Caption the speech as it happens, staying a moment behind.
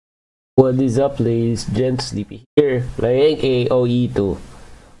What is up, ladies, gents? Sleepy here, playing AOE2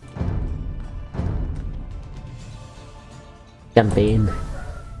 campaign.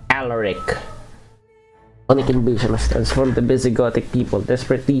 Alaric. Onic invasion has transformed the busy Gothic people,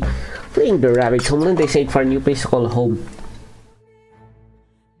 desperately fleeing their ravaged homeland. They seek for a new place to call home.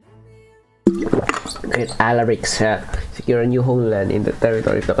 Great Alaric secure a new homeland in the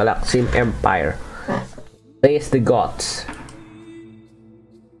territory of the Galaxian Empire. Face the Goths.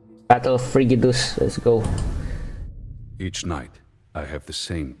 Battle of Frigidus. Let's go. Each night, I have the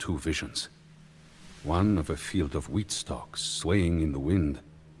same two visions. One of a field of wheat stalks swaying in the wind.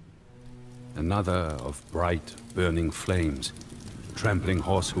 Another of bright, burning flames, trampling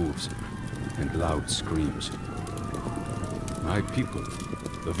horse hooves, and loud screams. My people,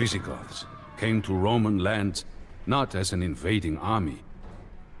 the Visigoths, came to Roman lands not as an invading army,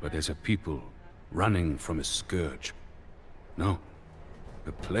 but as a people running from a scourge. No,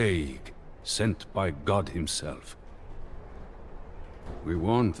 a plague sent by God himself. We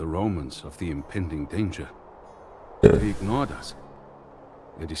warned the Romans of the impending danger. They ignored us.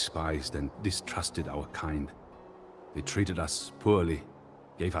 They despised and distrusted our kind. They treated us poorly,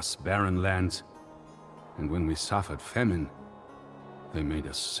 gave us barren lands, and when we suffered famine, they made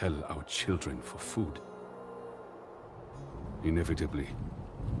us sell our children for food. Inevitably,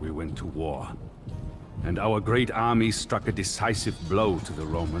 we went to war, and our great army struck a decisive blow to the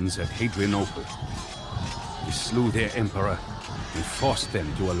Romans at Hadrianople. We slew their emperor and forced them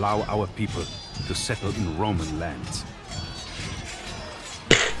to allow our people to settle in Roman lands.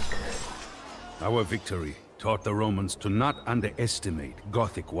 Our victory taught the Romans to not underestimate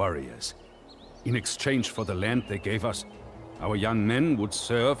Gothic warriors. In exchange for the land they gave us, our young men would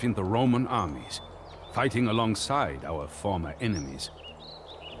serve in the Roman armies, fighting alongside our former enemies.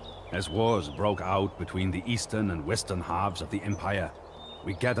 As wars broke out between the eastern and western halves of the empire,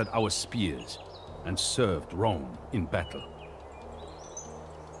 we gathered our spears and served Rome in battle.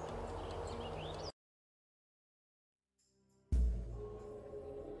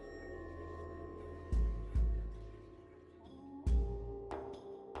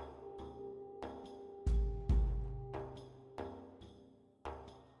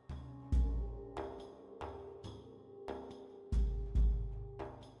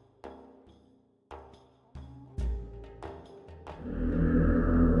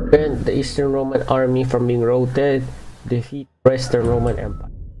 Prevent the Eastern Roman army from being routed. Defeat the Western Roman Empire.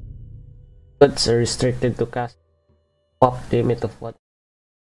 Goods are restricted to cast pop limit of what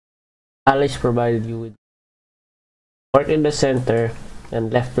allies provided you with. Work in the center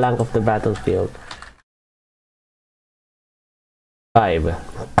and left flank of the battlefield. 5.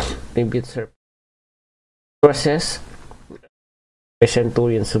 Tribute surplus. Process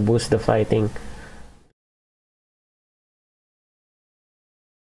centurions to boost the fighting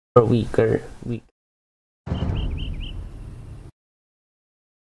or weaker.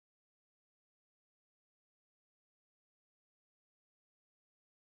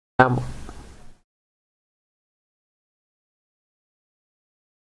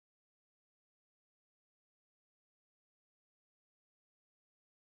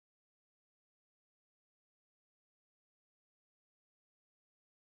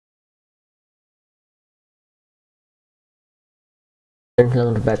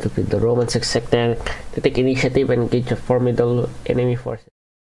 Along the battlefield, the Romans expected to take initiative and engage a formidable enemy force.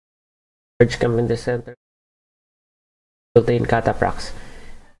 Large camp in the center contain cataphracts.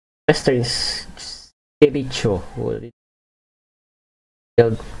 Western Spiricho will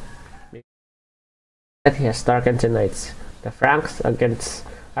build that he has Tarkans and Knights. The Franks against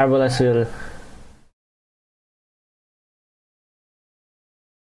Arbolas will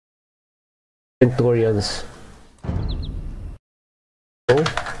Centurions. So,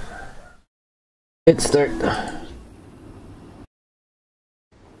 let's start.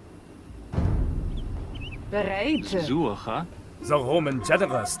 The Roman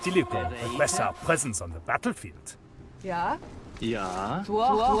general Stilicho requests our presence on the battlefield. Ja? Ja.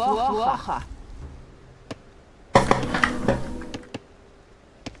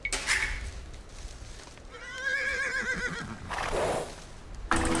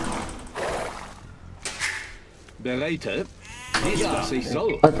 Bereite.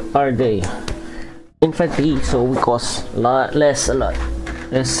 What are they? Infantry, so we cost a lot less.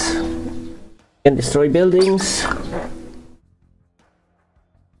 Can destroy buildings.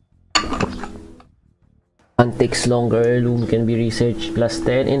 And takes longer. Loom can be researched.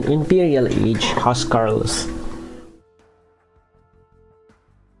 +10 in Imperial Age. House Carlos.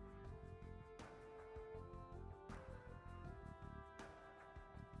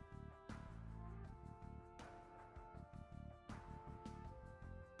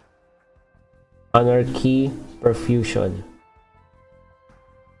 Anarchy, perfusion.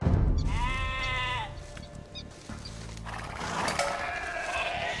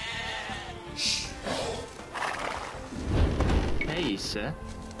 Pace.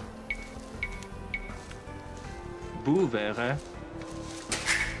 Boevere.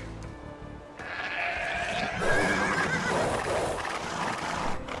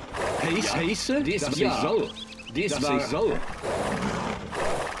 Pace. Das ich soll. Das ich soll.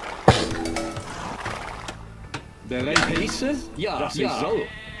 Bereit. Pace? Ja, das ich soll.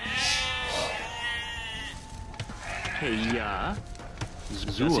 Ja.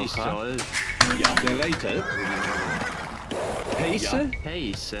 Suche. Ich soll. Ja, bereit. Pace?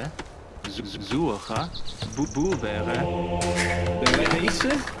 Pace. Suche. Boevere. Bereit. Pace?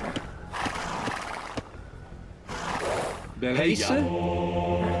 Bereit.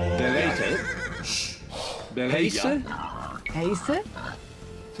 Bereit. Bereit. Heise?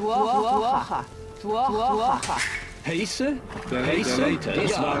 Tuaha. Heise? Bereit.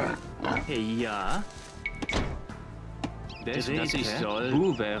 Ja. Ja. Das ich soll.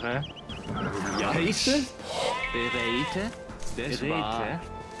 Boevere. Ja. Heise? Bereit. Das war.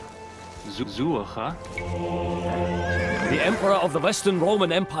 Suche. The Emperor of the Western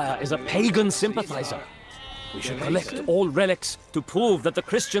Roman Empire is a pagan sympathizer. We should collect all relics to prove that the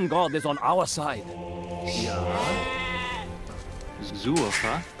Christian God is on our side.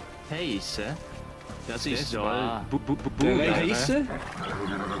 Suche. Heise. Das ich soll. Heise?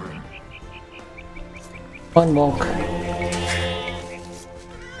 One monk.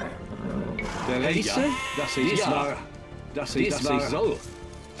 Heise? Das ist wahr. Das ich soll.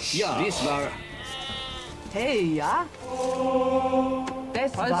 Ja. Das war. Hey, ja?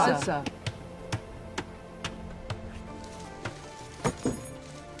 Das Wasser.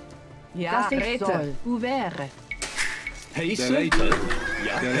 Ja, das ich soll. Uvere. Heise?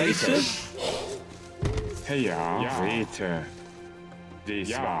 Ja, Heise? Hey, ja, Rete. Das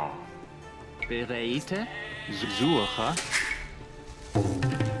war. Bereite? Suche?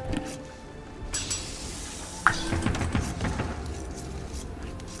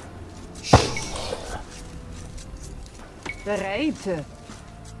 Bereite.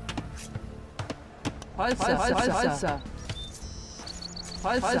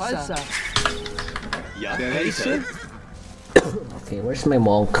 Holzer. Ja, Bereite? Okay, where's my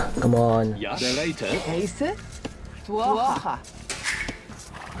monk? Come on. Ja, Bereite? Heise? Tuaha.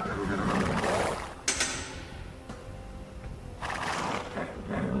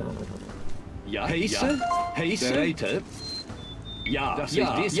 Ja, Heise? Heise? Bereite? Ja, das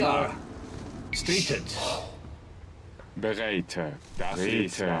ist ja. Streetet. Bereite. Das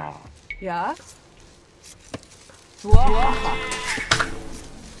ist wahr. Ja? Tuaha.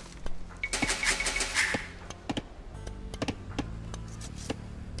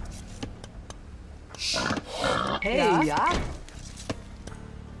 Hey, ja?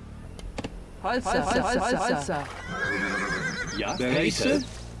 Holzer. Ja, Bereite?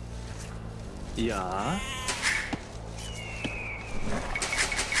 Ja.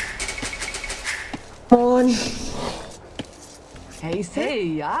 On.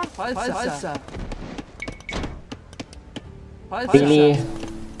 Hey, ja? Holzer. Really?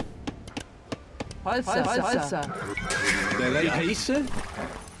 Holzer. Bereit Heise?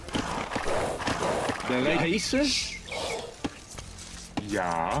 Bereit Heise?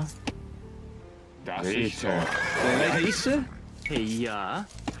 Ja. Das ist wahr. Bereit Heise? Ja.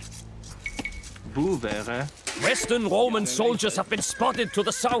 Boevere. Western Roman soldiers have been spotted to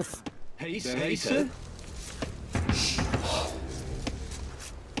the south. Heise?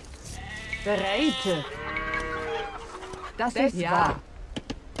 Bereite. Das ist ja.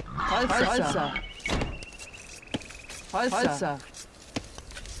 Holzer.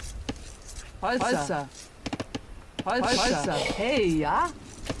 Hey, ja?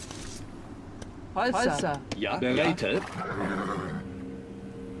 Holzer. Ja, Bereite?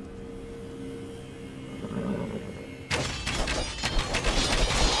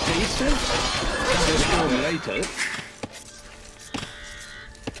 Heise? Bereite?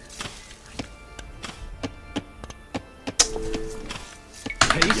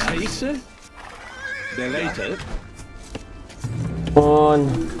 Heise? Bereite? On.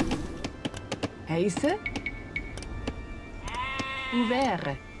 Heise?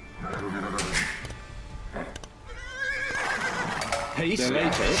 Uvere. Heise?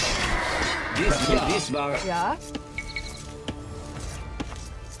 Bereite? Dies war. Ja?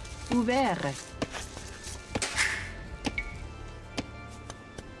 Uvere.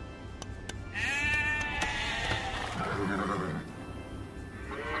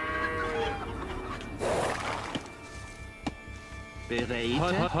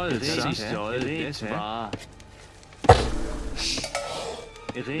 Bereite, Holzer, das soll, es war.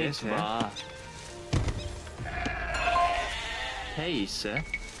 Es war. Heiße.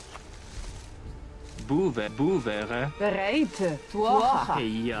 Buvere. Bereite. Tuacha.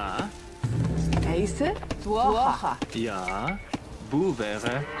 Ja. Heiße. Tuacha. Ja.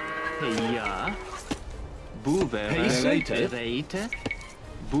 Buvere. Ja. Buvere. Bereite.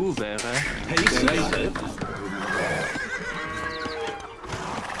 Buvere. Bereite.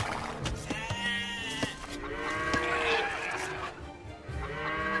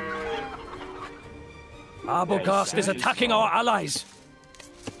 Arbogast is attacking our allies.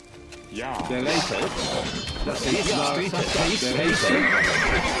 Ja. Bereite. Das ist ja.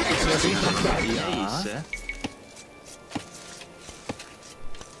 Heiße.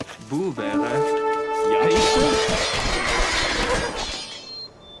 Buvere.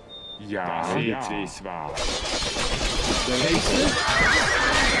 Ja. Es war.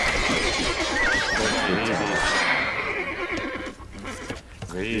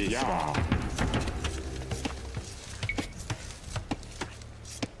 Ja.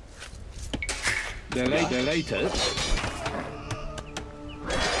 Bereite.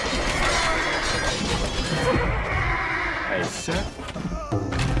 Heiße.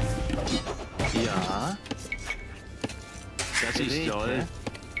 Ja. Das ist soll.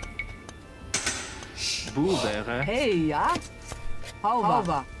 Buvere. Hey, ja.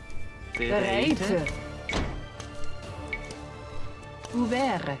 Hauba. Bereite.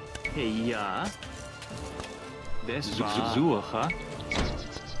 Uvere. Ja. Des war. Suche.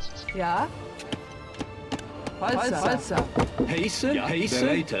 Ja. Holzer. Heiße.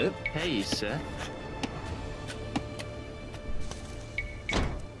 Bereite. Heiße.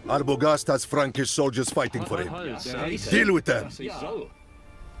 Arbogast has Frankish soldiers fighting for him. Holzer. Deal with them. Das ist so.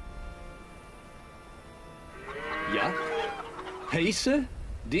 Ja. Heiße.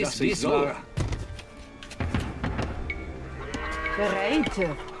 Das ist so.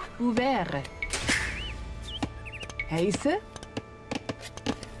 Bereite. Uvere. Heiße.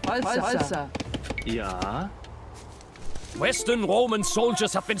 Holzer. Ja. Western Roman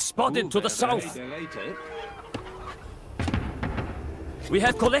soldiers have been spotted to the south. Bereite. We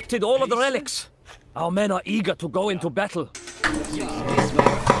have collected all of the relics. Our men are eager to go into battle.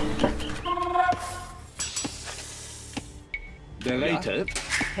 Bereite.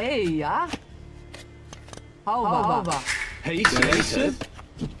 Hey, ja. Hauba. Heiße.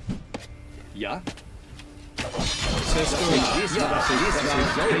 Ja.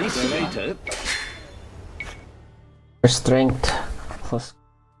 Bereite. Their strength was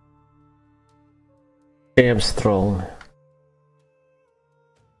damn strong.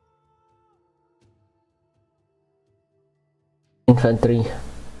 Infantry.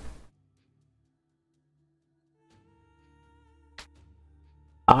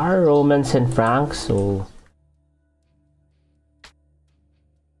 Are Romans and Franks, so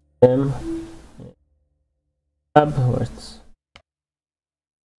them what's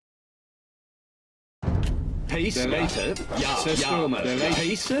Heiße. Ja.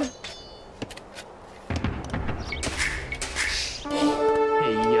 Heiße.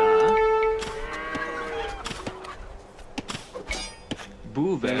 Ja.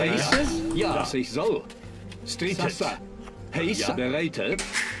 Buvere. Heiße. Ja. Das ist so. Strijdt. Heiße. Bereite.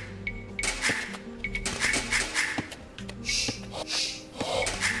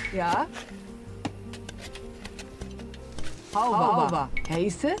 Ja. Hauba.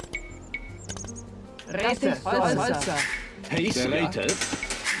 Heiße. Rete. Holzer. Heiße. Bereite.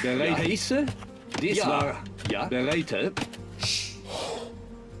 Heiße. Dies war. Ja. Bereite.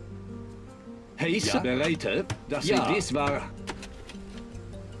 Heiße. Bereite. Das ist dies war.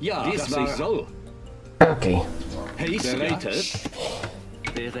 Ja. Dies war so. okay. Heiße. Bereite.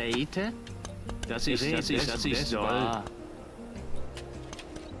 Bereite. Das ist soll.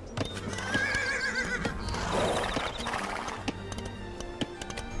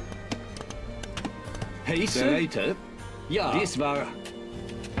 Heiße. Bereite. Ja. Dies war.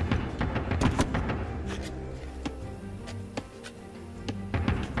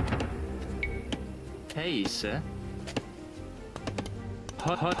 Heiße.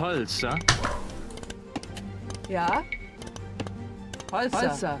 Holzer. Ja.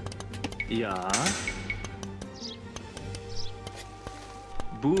 Holzer. Ja.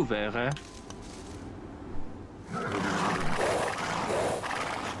 Buvere.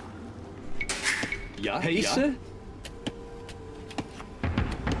 Ja. Heiße.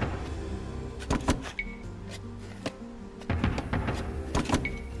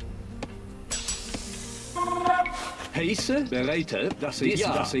 Heiße. Bereite. Das ist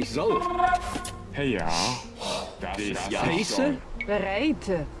so. Ja. Ja. Das ist Heiße.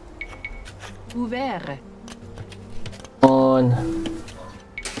 Bereite. Ouvert. On.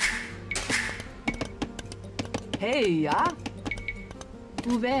 Hey, ja?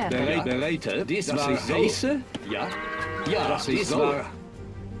 Ouvert. Bereite. Das war heiße? Ja. Ja, das ist so.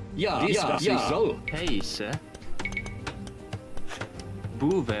 Ja, das ist so. Heiße.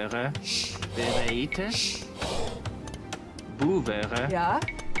 Bouvere. Bereite. Bouvere. Ja?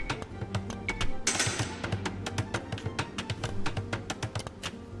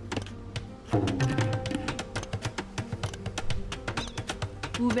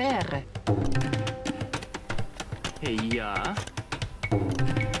 Ouvert. Hey, ja.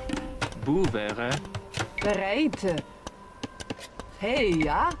 Bouvere. Bereite. Hey,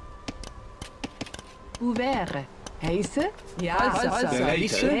 ja? Ouvert. Heiße? Ja,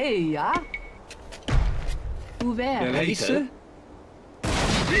 Bereite. Hey, ja? Ouvert. Bereite.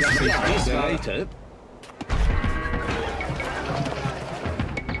 Bereite.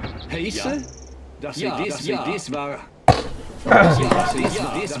 Heiße? Das war.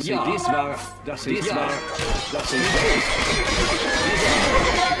 Das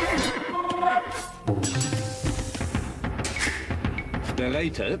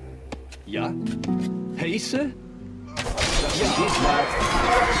Bereite? Ja. Heiße?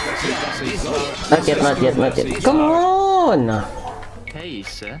 Not yet. Come on!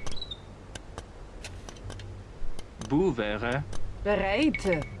 Heiße. Bouvere.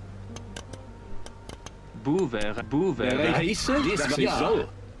 Bereite. Bouvere. Bouvere. Heiße?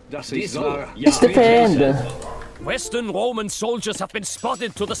 Das ist so. Let's defend! Western Roman soldiers have been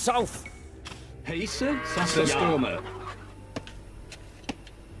spotted to the south. Heiße? Sassestome.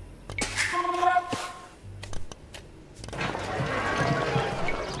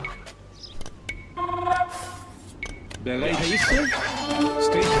 Bereit heiße?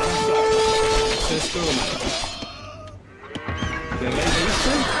 Strickhaster. Sassestome. Bereit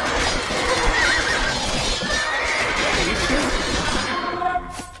heiße?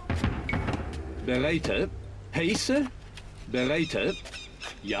 Bereite. Heiße? Bereite.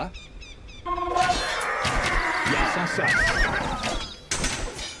 Ja. Ja, Sassa.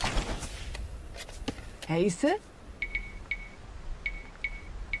 Heiße?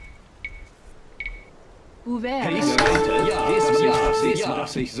 Ouvert. Heiße? Ja,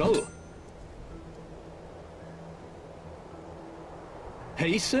 das ist so.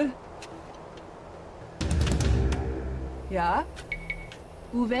 Heiße? Ja?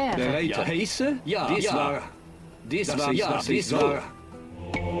 Ouvert. Bereite. Heiße? Ja, das war.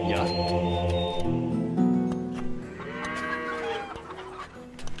 Ja.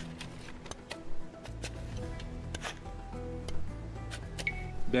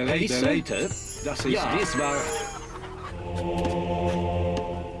 Bereite. Das war.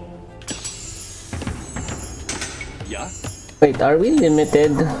 Ja. Wait, are we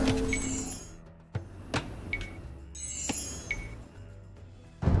limited?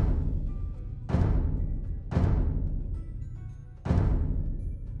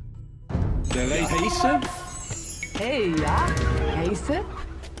 Bereit heiße? Hey, ja? Heiße?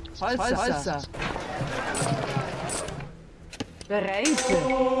 Holzer. Bereite.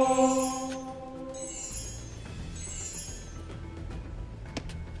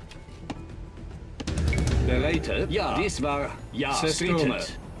 Bereite? Ja, das war. Ja, Strome.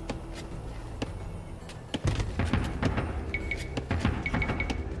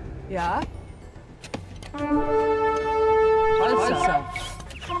 Ja? Holzer.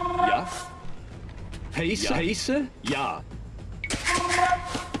 Ja. Heiße? Ja.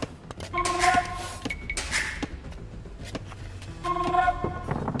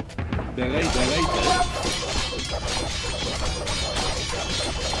 Bereite.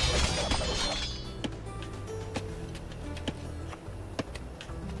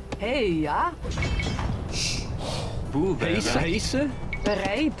 Hey, ja? Bouvere. Heiße?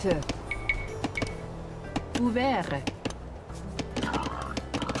 Bereite. Ouvert.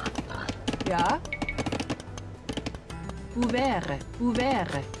 Ja? Ouvert.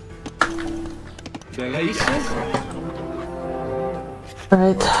 Heiße?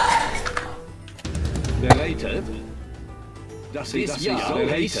 Right. Bereite. Das ist ja.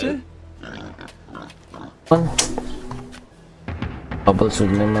 Heiße? On. Bubbles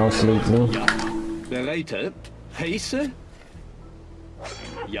with my mouse lately. Ja. Bereite. Heiße?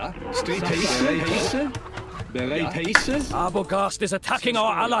 Ja. Street heiße? Bereit heiße? Arbogast is attacking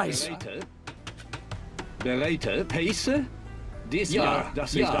our allies. Bereite. Heiße?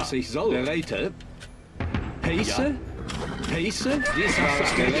 Das ist so. Bereite. Heiße? Heiße?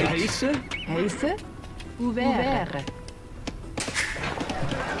 Heiße? Heiße? Ouvert.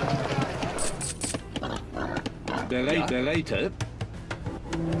 Bereite.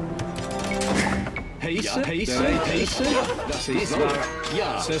 Heise, Heise, das ist wahr.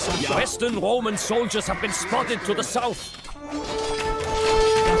 Ja, Western Roman soldiers have been spotted to the south.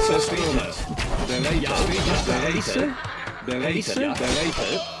 das ist richtig. Heise, Heise,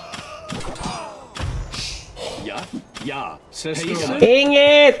 ja, ja, Heise, Dang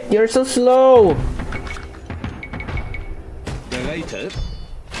it! You're so slow! bereitet.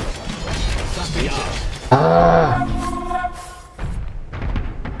 Ah!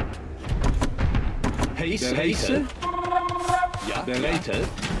 Heise, Heise, ja, bereitet.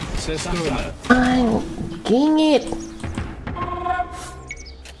 Zerstören. Dang it!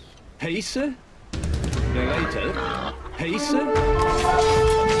 Heise, bereitet. Heise,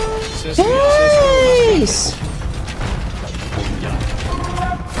 Nice!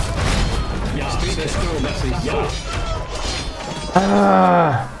 ja, zerstören. Ja,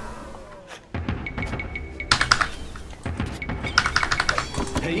 Ah!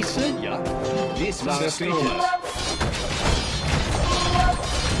 Heise, ja, dies war zerstören.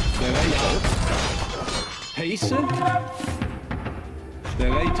 Bereitet. Heise,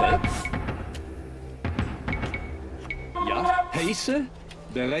 bereitet. Ja, Heise,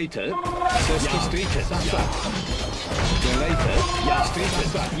 bereitet. Zerstören. Ja. Bereitet. Ja,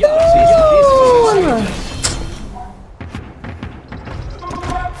 strieten. Ja, zerstören.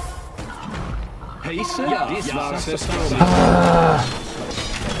 Heise, ja, dies war zerstören.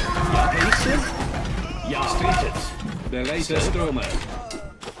 Ja, Heise, ja, strieten. Bereitet. Zerstören.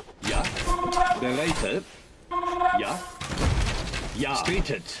 Ja, bereitet. Ja, ja,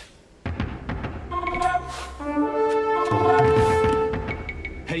 strieten.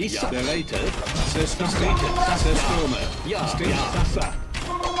 Heise, bereitet. Zerstören. Zerstören. Ja, strieten.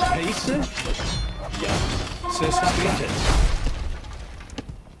 Heise, ja, zerstören.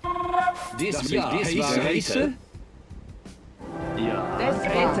 Dies war Heise. Ja.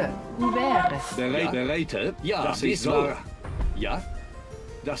 Desrete. Ouvert. Bereitet. Ja, das ist wahr. Ja,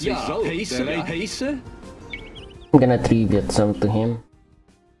 das ist so. Heise, Heise. I'm gonna tribute some to him.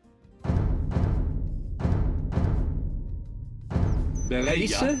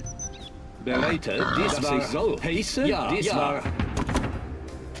 Heise. Bereitet. Dies war so. Heise. Ja, dies war.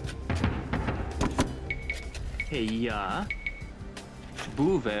 Ja.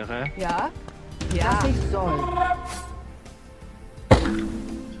 Bouvere. Ja. Ja. Das ich soll.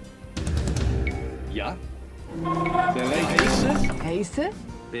 Ja. Bereitet. Heise. Heise.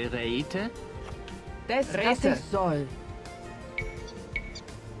 Bereite. Das ich soll.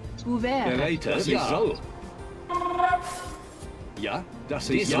 Ouvert. Bereitet. Das ist so. Ja, das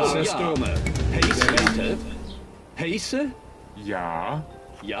ist so. Zerstören. Heise. Bereitet. Heise. Ja.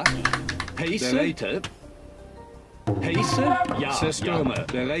 Ja. Heise. Bereitet. Heise. Ja. Zerstören.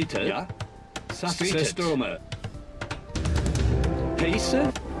 Bereitet. Ja. Zerstören.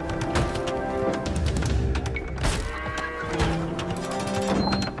 Heise.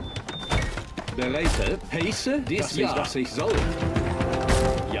 Bereitet. Heise. Dies ist, was ich soll.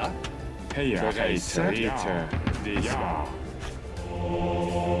 Ja. Bereite. Ja.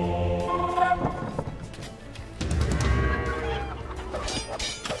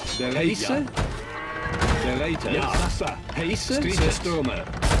 Heise. Bereitet. Ja. Heise. Zerstören.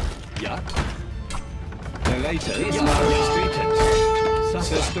 Ja. Bereitet. Ja. Strieten.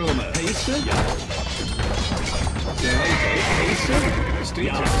 Zerstören. Heise. Ja. Bereitet. Heise.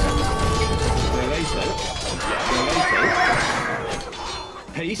 Strieten. Bereitet. Ja. Bereitet.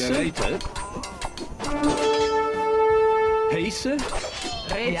 Heise. Bereitet. Heise.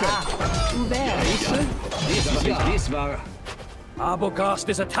 Ja. Ouvert. Heise. Dies war. Arbogast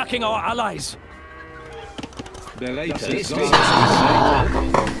is attacking our allies. Bereitet.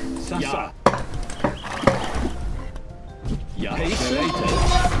 Ja. Ja. Heise. Bereitet.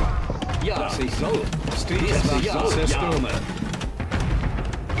 Ja. Das ist so. Dies war so. Zerstören.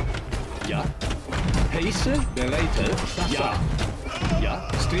 Ja. Heise. Bereitet. Ja. Ja.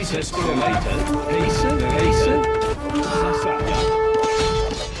 Zerstören. Bereitet. Heise. Heise. Ja.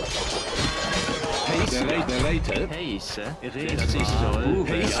 Heise. Bereitet. Heise. Das ich soll.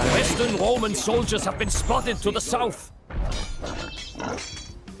 Western Roman soldiers have been spotted to the south.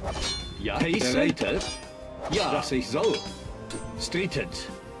 Ja. Heise. Bereitet. Ja. Das ist so. Stritet.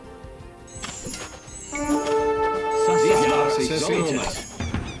 Ja. Zerstören.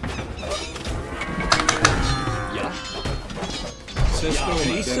 Ja. Zerstören.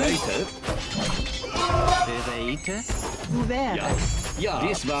 Bereitet. Bereite. Ouvert. Ja. Ja.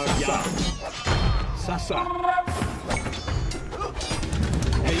 Dies war. Ja. Sasa.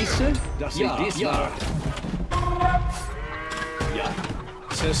 Heise. Das ist dies war. Ja.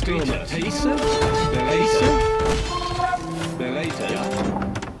 Zerstören. Heise. Bereitet. Bereitet. Ja.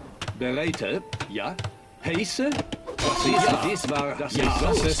 Bereitet. Ja. Heise. Das war. Das ist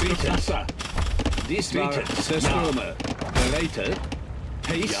so. Dies war. Zerstürme. Bereite.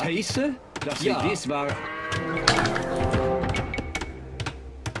 Heise. Das war.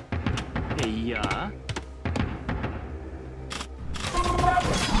 Ja.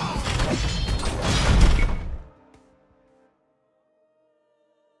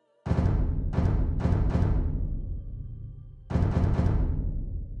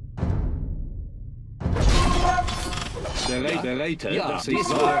 Bereite. Das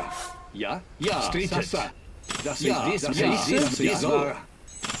war. Ja. Streitet. Das ist war.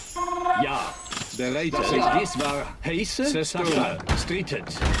 Ja. Bereite. Das war. Heise. Zerstörme. Streitet.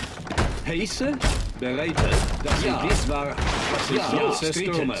 Heise. Bereite. Das war.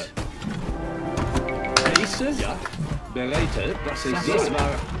 Zerstörme. Heise. Ja. Bereite. Das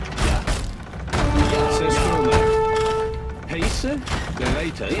war. Ja. Zerstörme. Heise.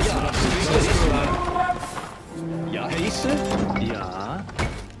 Bereite. Das war. Ja, Heise? Ja.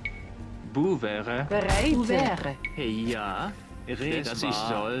 Buvere. Bereite. Ja. Red, das ich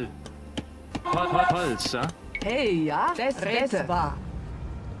soll. Holzer. Hey, ja, das war.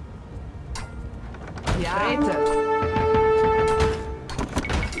 Ja. Rete.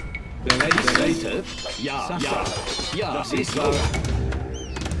 Bereite. Ja. Das ist wahr.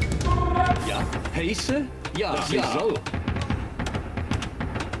 Ja. Heise? Ja. Das ist so.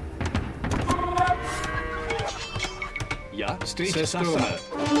 Ja. Zerstörme.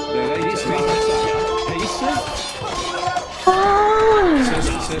 Bereite. Heise?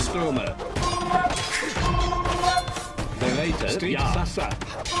 Zerstörme. Bereite. Ja.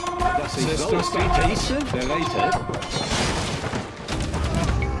 Das ist so. Heise? Bereite.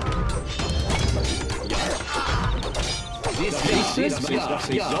 Das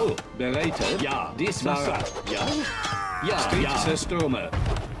ist so. Bereite. Ja. Dies war. Ja. Zerstörme.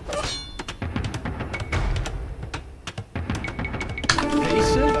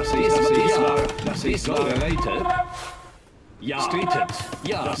 Heise. Das ist so. Bereite. Ja. Streitet.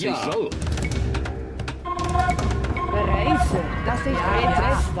 Ja. Das ist so. Bereite. Das ist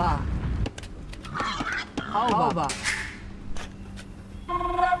das war. Hauber.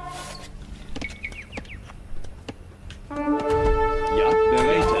 Ja,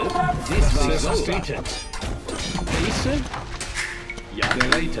 bereite. Das ist streitet. Heise? Ja,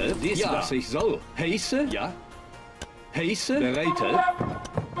 bereite. Das ist so. Heise? Ja. Heise? Bereite.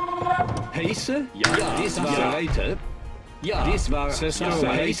 Heise? Ja, das war bereite. Ja, das war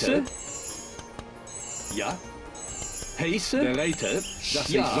Heise? Ja. Heise? Bereite. Das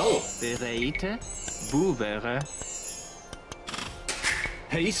ist so. Bereite. Buvere.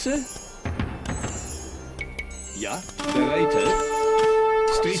 Heise? Ja, bereite.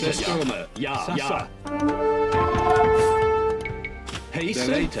 Streitet. Ja.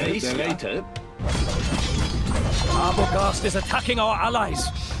 Heise? Bereite. Arbogast is attacking our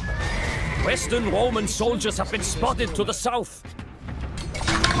allies. Western Roman soldiers have been spotted to the south.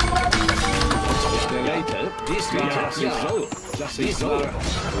 Bereite. Das ist so. Heise? Das ist so.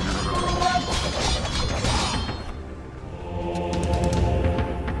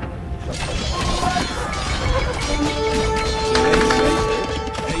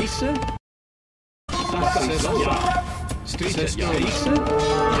 Streitet. Heise? Ja,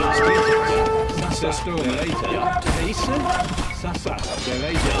 streitet. Zerstörme. Bereite. Ja. Heise? Sasa.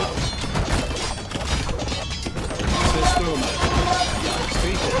 Bereite. Zerstörme. Ja,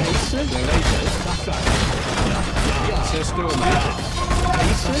 streitet. Heise? Bereite. Sasa. Ja. Zerstörme.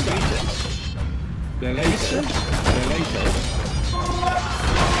 Heise? Streitet. Bereite.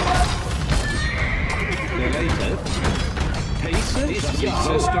 Bereite. Heise?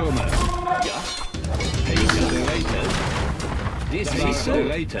 Zerstörme. Ja. Heise? Bereite. Heise?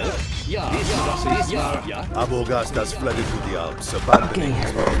 Bereite. Ja. Ja. Arbogast has fled into the Alps, abandoning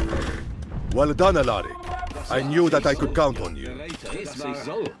his people. Well done, Alaric. I knew that I could count on you.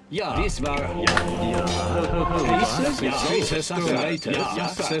 Ja. Das war. Ja. Heise? Ja. Zerstörme. Ja.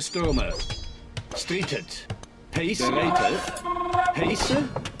 Zerstörme. Streitet. Heise? Bereite. Heise?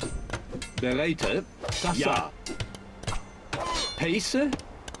 Bereite. Ja. Heise?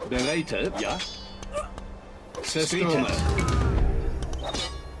 Bereite. Ja. Zerstörme.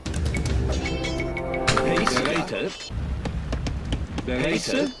 Heise?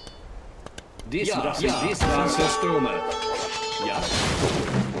 Bereite. Das war Zerstörme. Ja.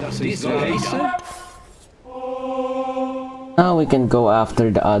 Das ist so. Heise? Now we can go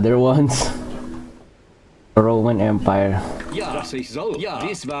after the other ones. The Roman Empire. Ja, das ist so. Ja.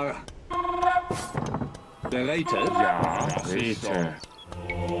 Das war. Bereite. Ja, Rete.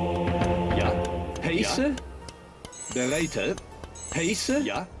 Ja. Heise? Bereite. Heise?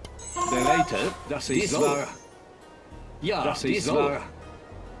 Ja. Bereite, das ist wahr. Ja, das ist wahr.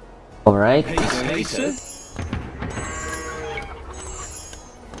 Alright. Bereite.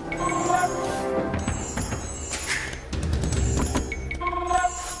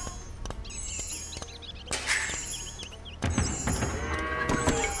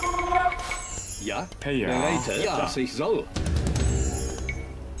 Ja, bereite, ja, das ich soll.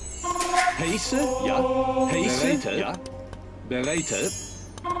 Heiße, ja. Heiße, ja. Bereite.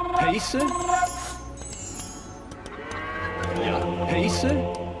 Heiße. Ja,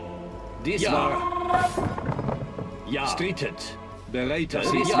 heiße. Dies war. Ja. Strittet. Bereite.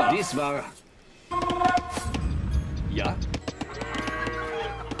 Das ist ja. Dies war. Ja.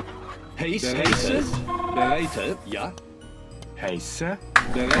 Heiße. Heiße. Bereite. Ja. Heiße.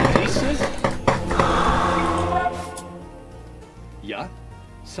 Bereite. Ja.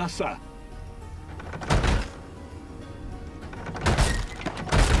 Sasa.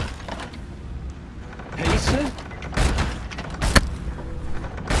 Heiße.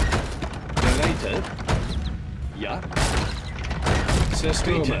 Bereite. Ja.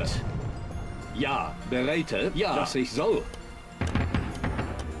 Zerstrittet. Ja. Bereite. Ja. Dass ich soll.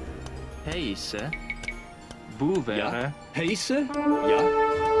 Heiße. Buvere. Ja. Heiße. Ja.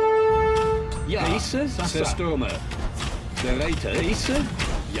 Ja. Heiße. Zerstürme. Bereite. Heiße.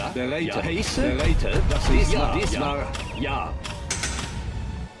 Ja. Bereite. Ja. Heiße. Bereite. Das ist ja. Dies war. Ja.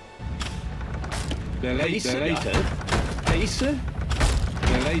 Bereite. Bereite. Heiße.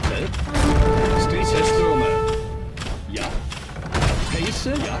 Bereite. Zerstürme. Ja. Heiße.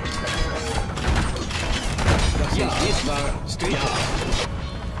 Ja. Das ja. Ist dies war.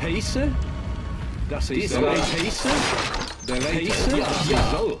 Ja. Heiße. Das ist dies war. Heiße. Bereite. Ja.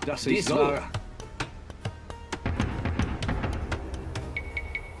 Ja. So. Das ist dies war.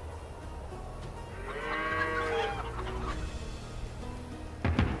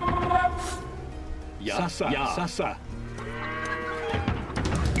 Ja, Sasa, ja. Sasa.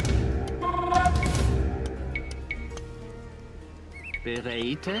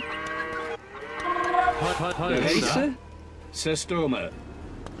 Bereite. Bereite. Zerstürme.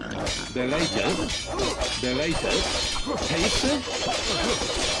 Bereite. Bereite. Heiße.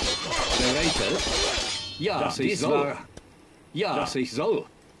 Bereite. Ja, das ich soll. Ja, das ich soll.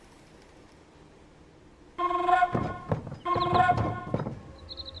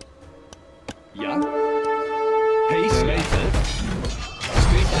 Ja. Heiße. Bereite.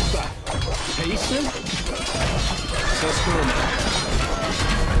 Heiße. Zerstürme.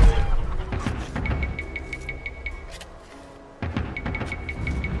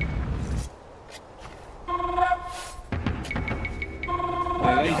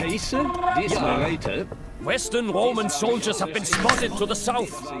 Heiße. Dies bereite. Western Roman soldiers have been spotted to the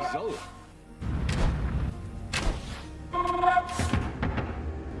south.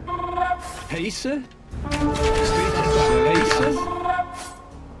 Heiße. Heiße.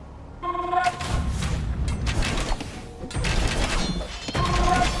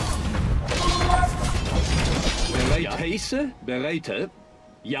 Bereit. Heiße. Bereite.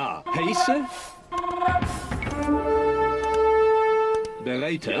 Ja. Heiße.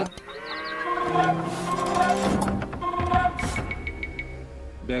 Bereite.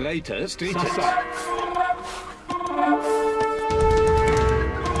 Bereite.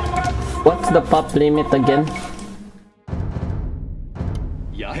 What's the pop limit again?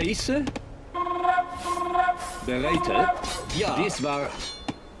 Ja, heiße. Bereite. Ja, dies war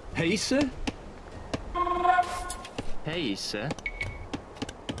heiße. Heiße.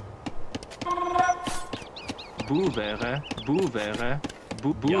 Buvere. Buvere.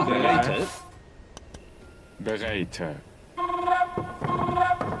 Ja, bereite. Bereite.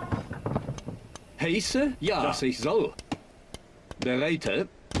 Heiße. Ja, dass ich soll. Bereite.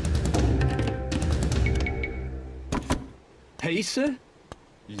 Heiße.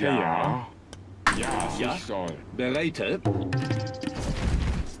 Ja. Ja, Ja. ich soll. Bereite.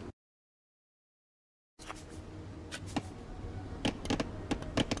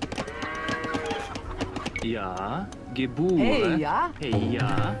 Ja. Gebure. Hey, ja. Hey,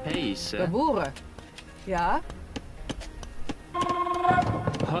 ja. Heiße. Geboren. Ja.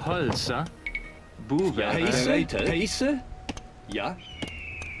 Holzer. Buvere. Heiße. Heiße. Ja.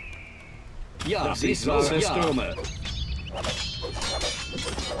 Ja, das ist was. Stürme.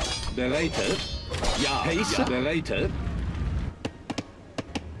 Bereite. Ja. Heiße. Bereite.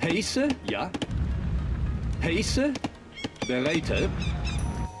 Heiße. Ja. Heiße. Bereite.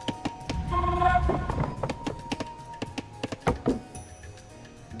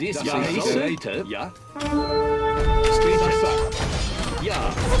 Dies ja, heiße. Bereite. Ja.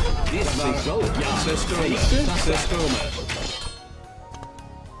 Ja. Dies war so. Ja. Zerstürme. Zerstürme.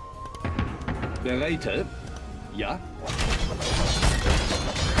 Bereiter. Ja.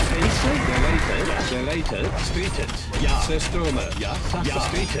 Heise. Bereiter. Bereiter. Streetet. Ja. Zerstormer. Ja. Ja.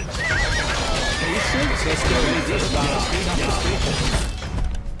 Streetet. Heise. Zerstormer. Ja. Streetet.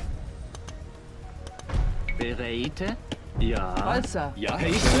 Bereite. Ja. Holzer. Ja.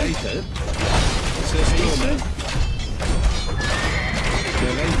 Heise. Bereiter. Zerstormer.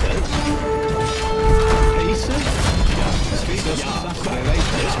 Bereiter. Heise. Ja. Streetet. Ja.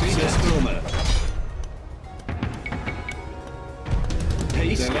 Bereiter. Zerstormer.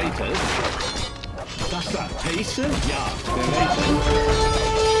 Heise. Bereiter. Wasser. Heise. Ja. Bereiter.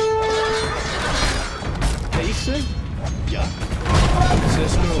 Heise. Ja.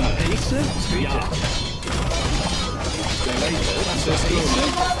 Zerstormer. Heise. Ja. Bereiter. Zerstormer.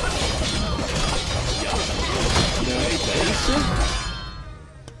 Ja. Bereiter. Heise.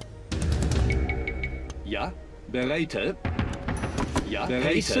 Ja. Bereiter. Ja.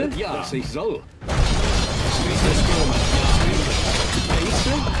 Bereiter. Ja. Was ich soll. Zerstormer.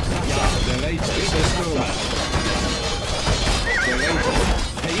 Heise. Ja. Bereiter. Zerstormer. Bereiter.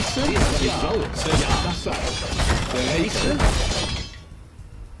 Heise. Ja. Wasser. Bereiter.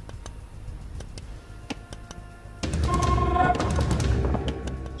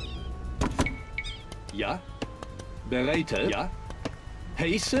 Ja. Bereiter. Ja.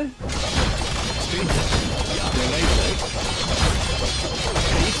 Heise. Streeter. Ja. Bereiter.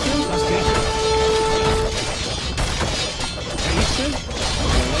 Heise. Streeter. Heise.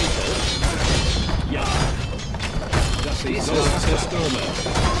 Bereiter. Ja. Das ist Zerstormer.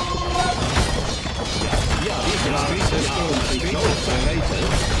 Ja. Ja. Zerstormer. Bereiter.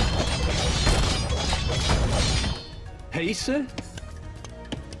 Heise.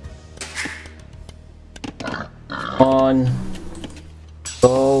 On.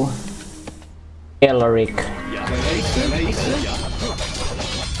 Go. Alaric. Ja. Heise. Heise. Ja.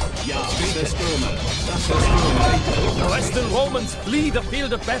 Ja. Zerstormer. Zerstormer. The Western Romans flee the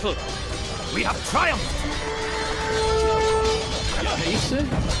field of battle. We have triumphed. Ja. Heise.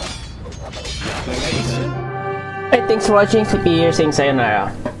 Ja. Heise. Hey, thanks for watching. Sleepy here saying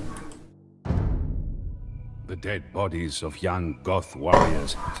sayonara. The dead bodies of young Goth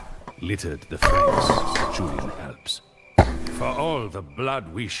warriors littered the Franks' Julian Alps. For all the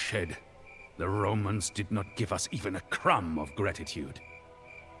blood we shed, the Romans did not give us even a crumb of gratitude.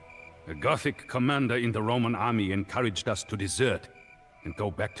 A Gothic commander in the Roman army encouraged us to desert and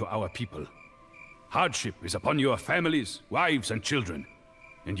go back to our people. Hardship is upon your families, wives, and children,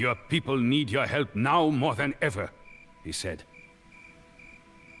 and your people need your help now more than ever, he said.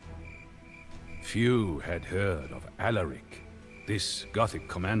 Few had heard of Alaric, this Gothic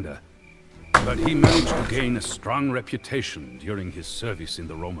commander, but he managed to gain a strong reputation during his service in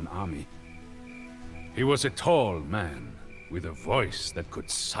the Roman army. He was a tall man, with a voice that could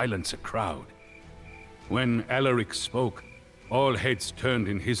silence a crowd. When Alaric spoke, all heads turned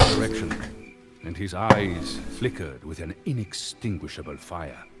in his direction, and his eyes flickered with an inextinguishable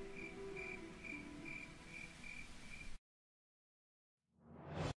fire.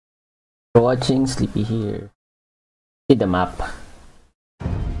 Watching Sleepy here. See the map.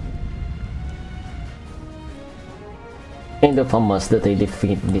 Kind of a must that I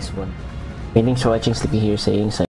defeat this one. Thanks for watching Sleepy here saying